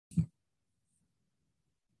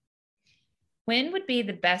When would be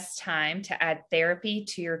the best time to add therapy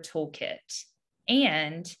to your toolkit?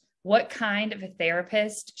 And what kind of a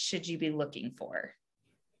therapist should you be looking for?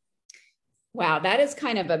 Wow, that is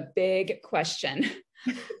kind of a big question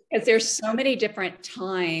because there's so many different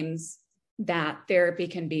times that therapy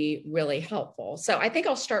can be really helpful. So I think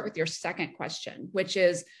I'll start with your second question, which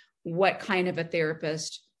is what kind of a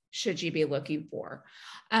therapist should you be looking for?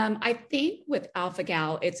 I think with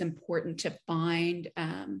alpha-gal, it's important to find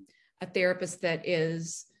a therapist that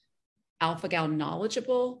is alpha-gal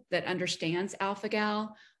knowledgeable, that understands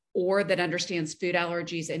alpha-gal, or that understands food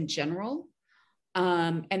allergies in general.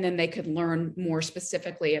 And then they could learn more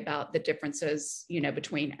specifically about the differences,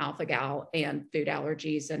 between alpha-gal and food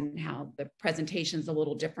allergies and how the presentation's a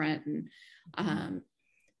little different. And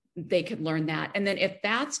they could learn that. And then if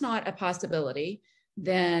that's not a possibility,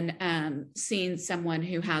 then seeing someone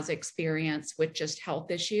who has experience with just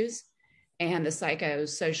health issues and the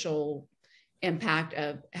psychosocial impact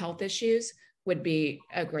of health issues would be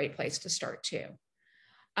a great place to start too.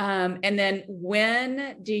 And then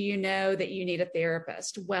when do you know that you need a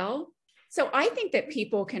therapist? Well, so I think that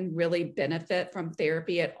people can really benefit from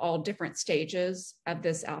therapy at all different stages of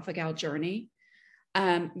this alpha-gal journey.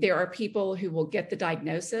 There are people who will get the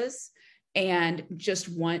diagnosis and just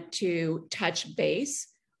want to touch base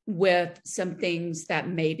with some things that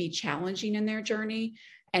may be challenging in their journey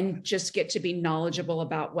and just get to be knowledgeable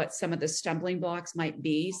about what some of the stumbling blocks might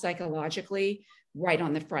be psychologically right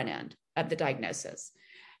on the front end of the diagnosis.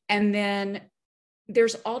 And then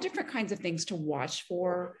there's all different kinds of things to watch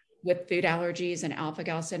for with food allergies and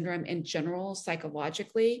alpha-gal syndrome in general,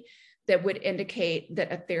 psychologically, that would indicate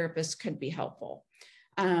that a therapist could be helpful.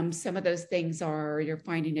 Some of those things are you're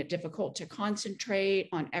finding it difficult to concentrate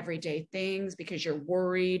on everyday things because you're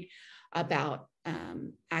worried about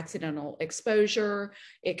accidental exposure.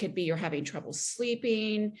 It could be you're having trouble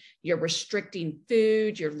sleeping, you're restricting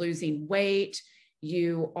food, you're losing weight,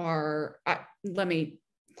 you are, let me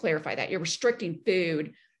clarify that, you're restricting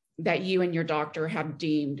food that you and your doctor have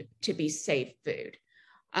deemed to be safe food.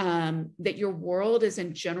 That your world is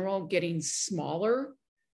in general getting smaller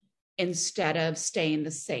instead of staying the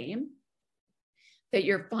same, that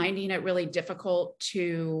you're finding it really difficult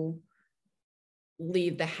to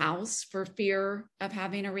leave the house for fear of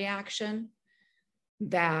having a reaction,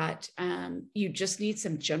 that you just need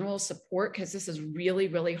some general support because this is really,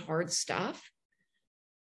 really hard stuff.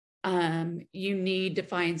 You need to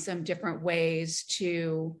find some different ways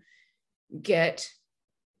to get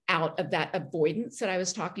out of that avoidance that I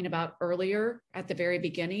was talking about earlier at the very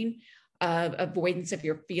beginning, of avoidance of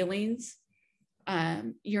your feelings.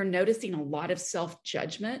 You're noticing a lot of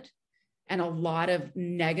self-judgment and a lot of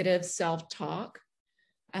negative self-talk.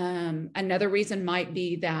 Another reason might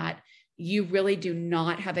be that you really do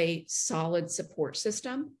not have a solid support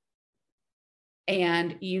system,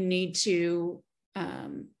 and you need to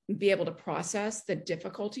be able to process the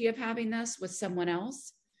difficulty of having this with someone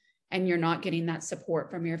else, and you're not getting that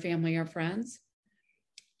support from your family or friends.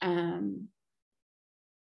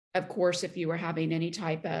 Of course, if you were having any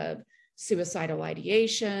type of suicidal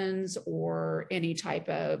ideations or any type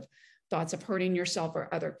of thoughts of hurting yourself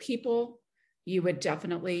or other people, you would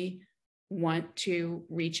definitely want to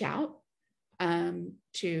reach out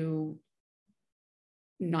to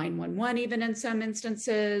 911, even in some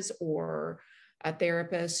instances, or a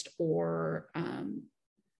therapist, or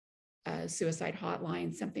a suicide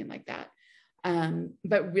hotline, something like that.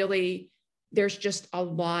 But really, there's just a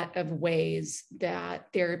lot of ways that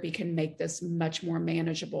therapy can make this much more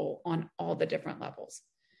manageable on all the different levels.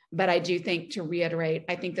 But I do think, to reiterate,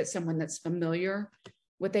 I think that someone that's familiar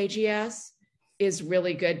with AGS is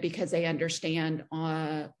really good because they understand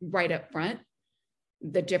right up front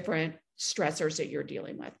the different stressors that you're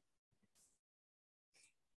dealing with.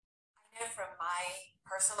 I know from my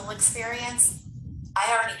personal experience,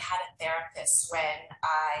 I already had a therapist when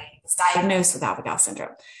I was diagnosed with alpha-gal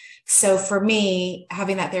syndrome. So for me,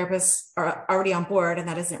 having that therapist already on board, and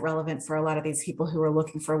that isn't relevant for a lot of these people who are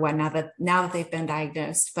looking for one now that they've been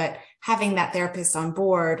diagnosed, but having that therapist on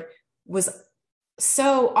board was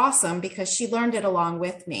so awesome because she learned it along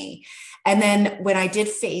with me. And then when I did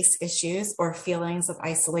face issues or feelings of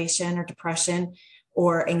isolation or depression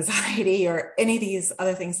or anxiety or any of these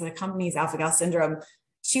other things that accompanies alpha-gal syndrome,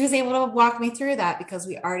 she was able to walk me through that because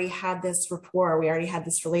we already had this rapport, we already had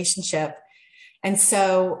this relationship. And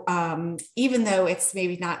so even though it's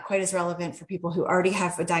maybe not quite as relevant for people who already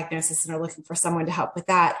have a diagnosis and are looking for someone to help with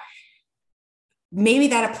that, maybe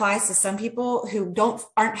that applies to some people who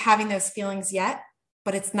aren't having those feelings yet,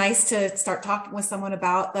 but it's nice to start talking with someone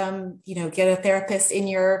about them, get a therapist in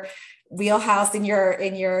your wheelhouse, in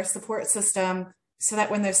your support system, so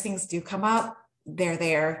that when those things do come up, they're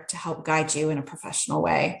there to help guide you in a professional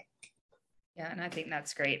way. Yeah. And I think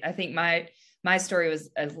that's great. I think my story was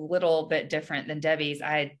a little bit different than Debbie's.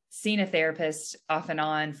 I had seen a therapist off and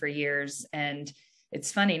on for years, and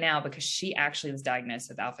it's funny now because she actually was diagnosed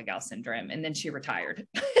with alpha-gal syndrome and then she retired.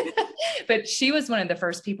 But she was one of the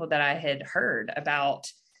first people that I had heard about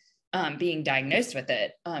being diagnosed with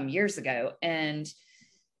it years ago.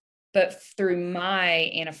 But through my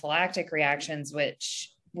anaphylactic reactions, which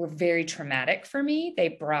were very traumatic for me, they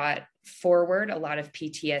brought forward a lot of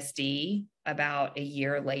PTSD about a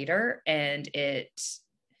year later. And it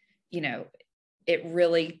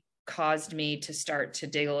really caused me to start to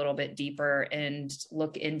dig a little bit deeper and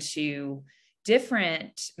look into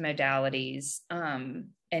different modalities. And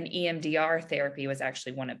EMDR therapy was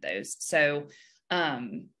actually one of those. So, I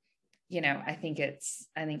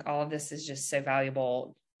think all of this is just so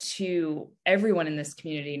valuable to everyone in this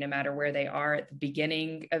community, no matter where they are at the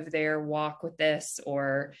beginning of their walk with this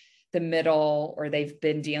or the middle, or they've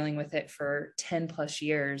been dealing with it for 10 plus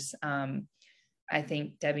years. I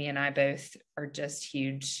think Debbie and I both are just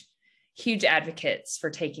huge advocates for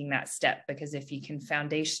taking that step, because if you can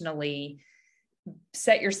foundationally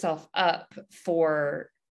set yourself up for,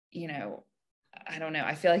 I don't know,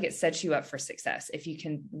 I feel like it sets you up for success if you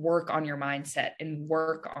can work on your mindset and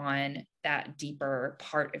work on that deeper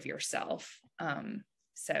part of yourself.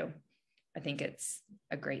 So I think it's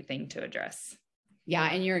a great thing to address. Yeah.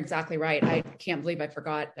 And you're exactly right. I can't believe I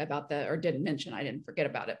forgot about I didn't forget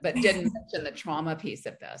about it, but didn't mention the trauma piece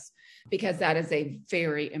of this, because that is a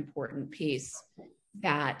very important piece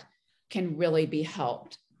that can really be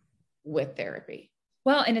helped with therapy.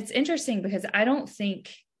 Well, and it's interesting because I don't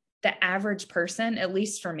think the average person, at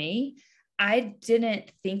least for me, I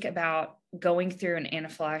didn't think about going through an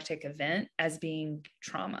anaphylactic event as being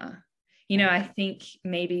trauma. I think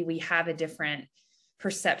maybe we have a different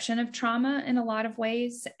perception of trauma in a lot of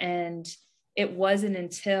ways. And it wasn't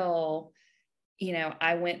until,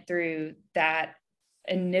 I went through that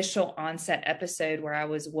initial onset episode where I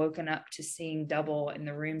was woken up to seeing double and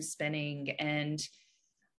the room spinning. And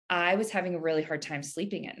I was having a really hard time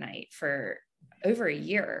sleeping at night for over a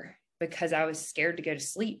year because I was scared to go to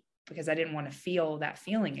sleep because I didn't want to feel that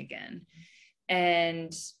feeling again.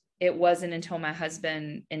 And it wasn't until my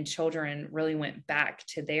husband and children really went back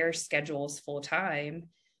to their schedules full time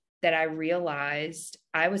that I realized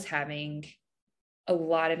I was having a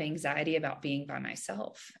lot of anxiety about being by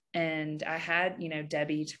myself. And I had,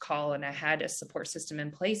 Debbie to call, and I had a support system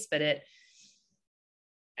in place, but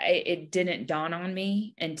it didn't dawn on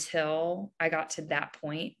me until I got to that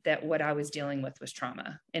point that what I was dealing with was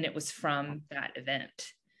trauma, and it was from that event.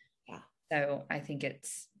 Yeah. So I think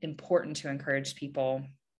it's important to encourage people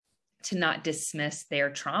to not dismiss their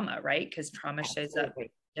trauma, right? Because trauma shows up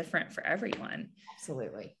different for everyone.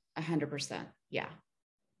 Absolutely. 100%. Yeah.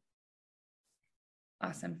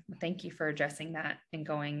 Awesome. Well, thank you for addressing that and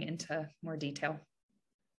going into more detail.